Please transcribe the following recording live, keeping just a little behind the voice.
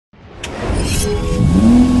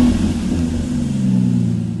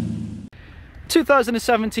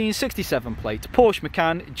...2017 67 plate Porche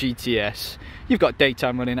Macan GTS. You've got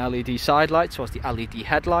daytime running LED side lights, as well as the LED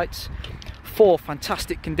headlights. 4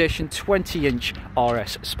 fantastic condition 20-inch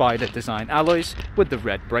RS Spider design alloys with the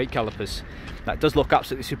red brake calipers. That does look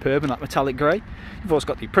absolutely superb in that metallic grey. You've also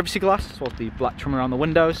got the privacy glass, as well as the black trim around the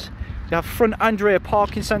windows. You have front and rear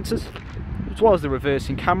parking sensors, as well as the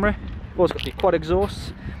reversing camera. You've also got the quad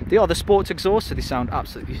exhausts. They are the sports exhausts, so they sound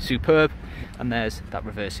absolutely superb. And there's that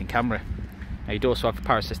reversing camera. Now you do also have a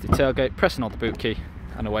power assisted tailgate, pressing on the boot key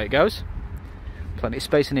and away it goes. Plenty of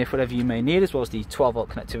space in here for whatever you may need, as well as the 12-volt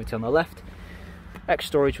connectivity on the left. Extra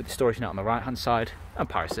storage with the storage net on the right hand side, and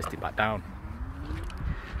power assisted back down.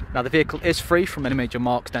 Now the vehicle is free from any major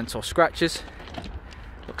marks, dents or scratches.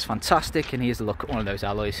 Looks fantastic, and here's a look at one of those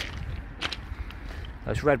alloys.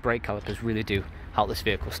 Those red brake calipers really do help this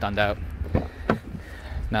vehicle stand out.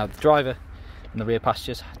 Now the driver and the rear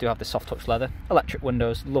passengers do have the soft touch leather, electric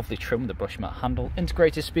windows, lovely trim with the brush mat handle,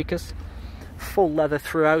 integrated speakers, full leather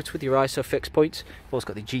throughout with your Isofix points. You've also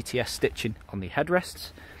got the GTS stitching on the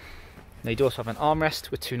headrests. Now you do also have an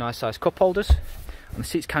armrest with 2 nice sized cup holders, and the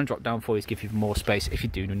seats can drop down for you to give you more space if you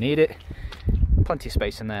do need it. Plenty of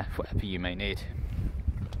space in there for whatever you may need.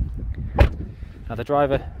 Now the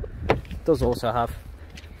driver does also have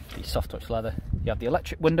the soft touch leather. You have the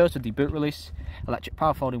electric windows with the boot release, electric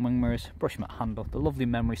power folding wing mirrors, brush mat handle, the lovely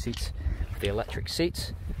memory seats for the electric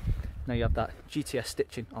seats. Now you have that GTS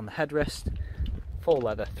stitching on the headrest, full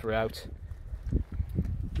leather throughout.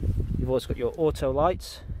 You've also got your auto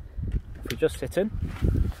lights. If we just sit in,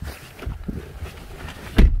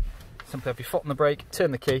 simply have your foot on the brake,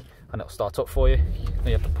 turn the key and it'll start up for you. Now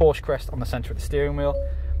you have the Porsche crest on the centre of the steering wheel.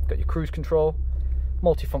 You've got your cruise control,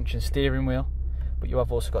 multi-function steering wheel, but you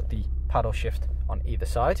have also got the paddle shift on either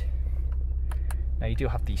side. Now you do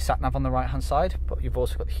have the sat nav on the right hand side, but you've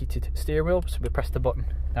also got the heated steering wheel, so we press the button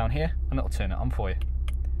down here and it'll turn it on for you.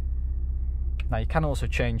 Now you can also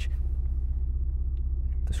change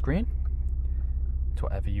the screen to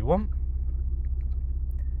whatever you want.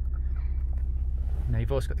 Now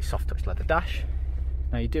you've also got the soft touch leather dash.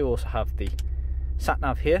 Now you do also have the sat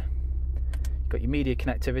nav here. You've got your media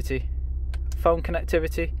connectivity, phone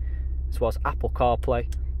connectivity, as well as Apple CarPlay,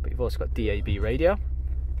 but you've also got DAB radio.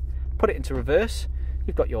 Put it into reverse,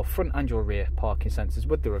 you've got your front and your rear parking sensors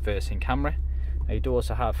with the reversing camera. Now you do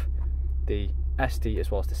also have the SD as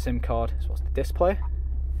well as the SIM card, as well as the display.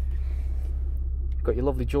 You've got your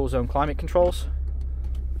lovely dual zone climate controls,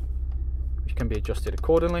 which can be adjusted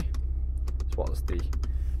accordingly, as well as the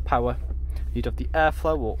power. You'd have the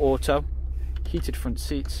airflow or auto, heated front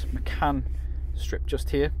seats, Macan strip just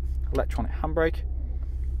here, electronic handbrake,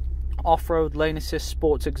 off-road, lane assist,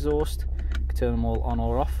 sports exhaust. You can turn them all on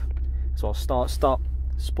or off, as well as start, stop,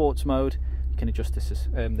 sports mode. You can adjust this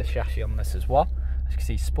the chassis on this as well. As you can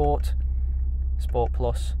see, sport, sport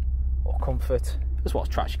plus, or comfort, as well as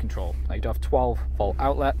traction control. Now you do have 12-volt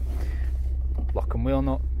outlet, lock and wheel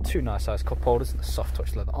nut, 2 nice sized cup holders, and a soft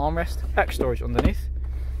touch leather armrest, extra storage underneath.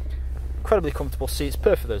 Incredibly comfortable seats,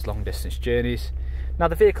 perfect for those long distance journeys. Now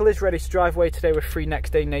the vehicle is ready to drive away today with free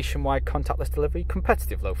next day nationwide contactless delivery,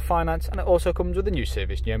 competitive low finance, and it also comes with a new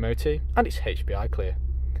service, new MOT, and it's HPI clear.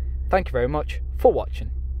 Thank you very much for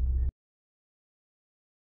watching.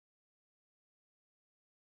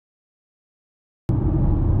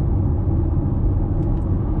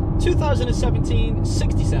 ...2017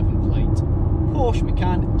 67 plate Porche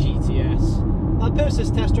Macan GTS. Now I purchased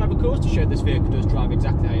this test drive of course to show this vehicle does drive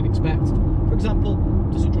exactly how you'd expect. For example,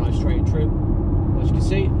 does it drive straight and true? As you can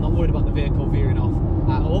see, I'm not worried about the vehicle veering off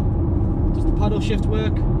at all. Does the paddle shift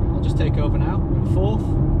work? I'll just take over now. We're in fourth,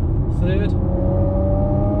 third,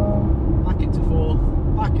 back into fourth,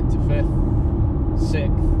 back into fifth,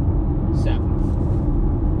 sixth, seventh.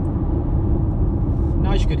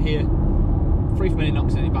 Now as you can hear, free from any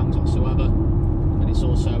knocks, any bangs whatsoever, and it's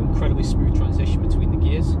also incredibly smooth transition between the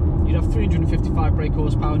gears. You'd have 355 brake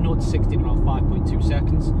horsepower, 0 to 60 in around 5.2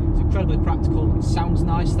 seconds. It's incredibly practical and sounds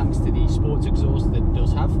nice thanks to the sports exhaust that it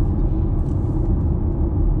does have.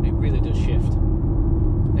 It really does shift.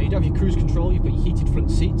 Now you'd have your cruise control, you've got your heated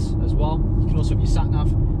front seats as well. You can also have your sat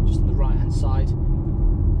nav just on the right hand side,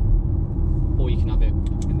 or you can have it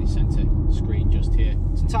in the centre screen just here.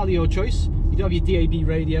 It's entirely your choice. You do have your DAB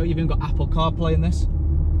radio, you've even got Apple CarPlay in this,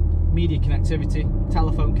 media connectivity,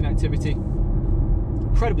 telephone connectivity.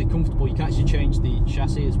 Incredibly comfortable. You can actually change the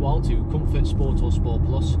chassis as well to Comfort, Sport or Sport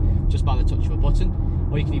Plus just by the touch of a button,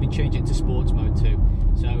 or you can even change it into sports mode too.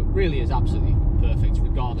 So it really is absolutely perfect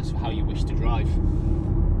regardless of how you wish to drive.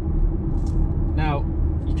 Now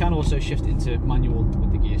you can also shift into manual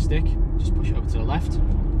with the gear stick, just push it over to the left.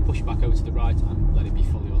 push it back over to the right and let it be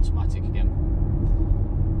fully automatic again.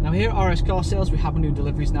 Now here at RS Car Sales, we have been doing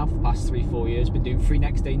deliveries now for the past 3-4 years, been doing free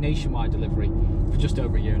next day nationwide delivery for just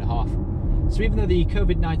over a year and a half. So even though the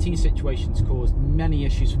COVID-19 situation's caused many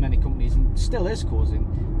issues for many companies and still is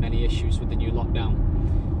causing many issues with the new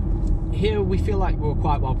lockdown, here we feel like we're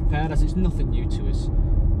quite well prepared, as it's nothing new to us.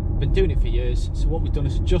 We've been doing it for years, so what we've done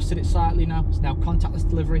is adjusted it slightly now. It's now contactless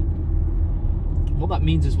delivery. And what that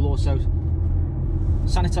means is we'll also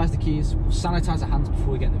sanitize the keys, we'll sanitize our hands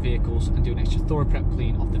before we get in the vehicles, and do an extra thorough prep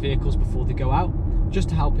clean of the vehicles before they go out, just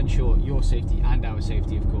to help ensure your safety and our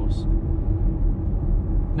safety, of course.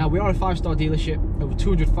 Now, we are a 5-star dealership, over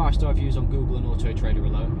 200 5-star reviews on Google and Auto Trader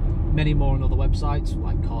alone, many more on other websites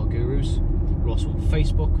like Car Gurus. We're also on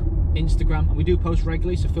Facebook, Instagram, and we do post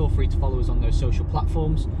regularly, so feel free to follow us on those social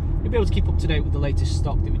platforms. You'll be able to keep up to date with the latest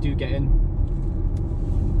stock that we do get in.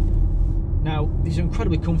 Now, these are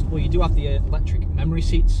incredibly comfortable. You do have the electric memory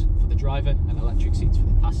seats for the driver and electric seats for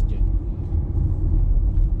the passenger.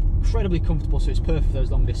 Incredibly comfortable, so it's perfect for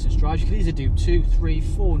those long distance drives. You can easily do 200,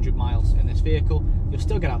 300, 400 miles in this vehicle. You'll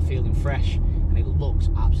still get out feeling fresh, and it looks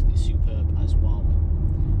absolutely superb as well.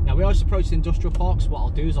 Now, we are just approaching the industrial park, so what I'll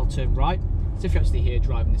do is I'll turn right. So if you're actually here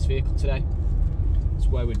driving this vehicle today, that's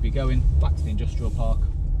where we'd be going, back to the industrial park.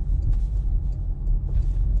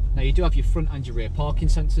 Now, you do have your front and your rear parking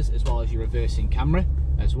sensors, as well as your reversing camera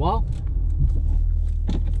as well.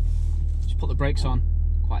 Just put the brakes on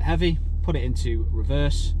quite heavy, put it into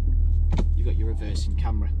reverse, you've got your reversing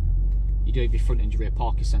camera. You do have your front and your rear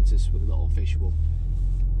parking sensors with a little visual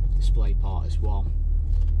display part as well.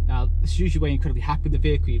 Now, this is usually where you're incredibly happy with the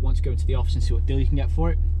vehicle. You'd want to go into the office and see what deal you can get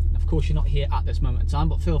for it. And of course, you're not here at this moment in time,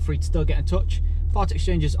 but feel free to still get in touch. Part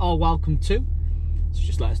exchanges are welcome too, so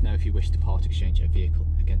just let us know if you wish to part exchange a vehicle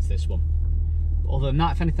against this one. But other than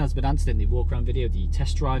that, if anything has been answered in the walk around video, the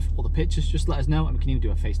test drive, or the pictures, just let us know, and we can even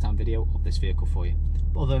do a FaceTime video of this vehicle for you.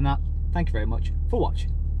 But other than that, thank you very much for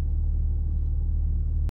watching.